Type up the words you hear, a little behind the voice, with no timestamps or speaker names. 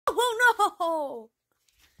No!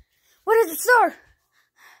 What is it, sir?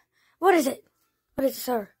 What is it? What is it,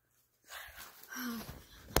 sir?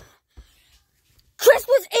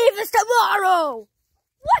 Christmas Eve is tomorrow!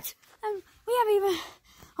 What? We haven't even...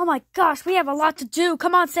 Oh my gosh, we have a lot to do.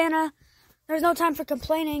 Come on, Santa. There's no time for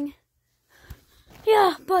complaining.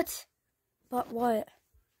 Yeah, but what?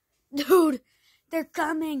 Dude, they're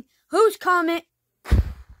coming. Who's coming?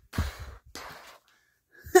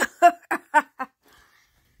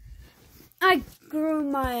 I grew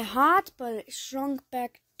my heart, but it shrunk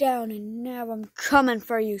back down, and now I'm coming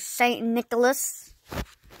for you, Saint Nicholas.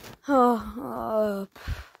 Santa,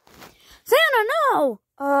 no!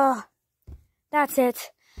 That's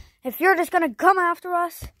it. If you're just gonna come after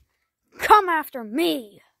us, come after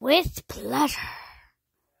me. With pleasure.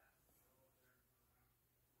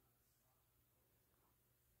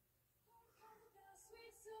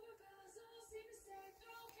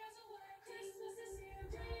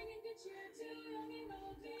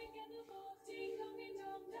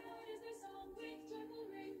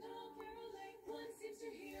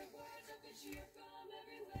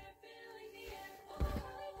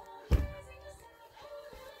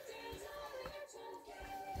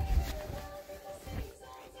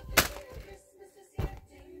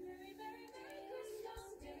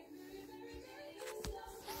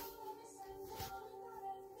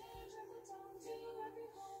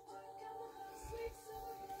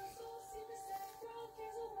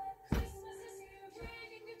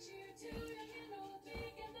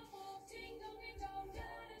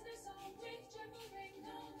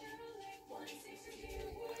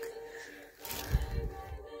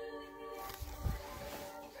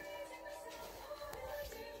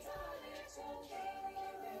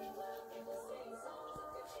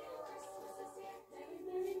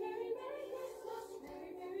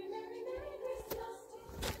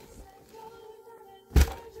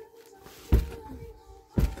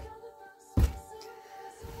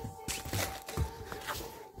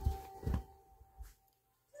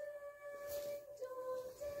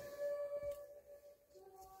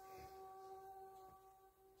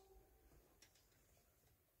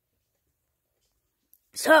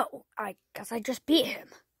 So, I guess I just beat him.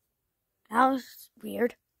 That was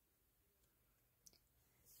weird.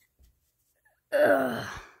 Ugh.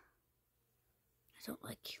 I don't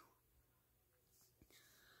like you.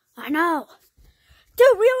 I know.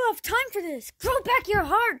 Dude, we don't have time for this. Grow back your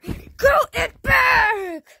heart. Grow it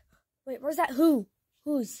back. Wait, where's that who?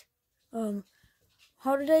 Who's?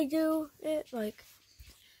 How did I do it? Like...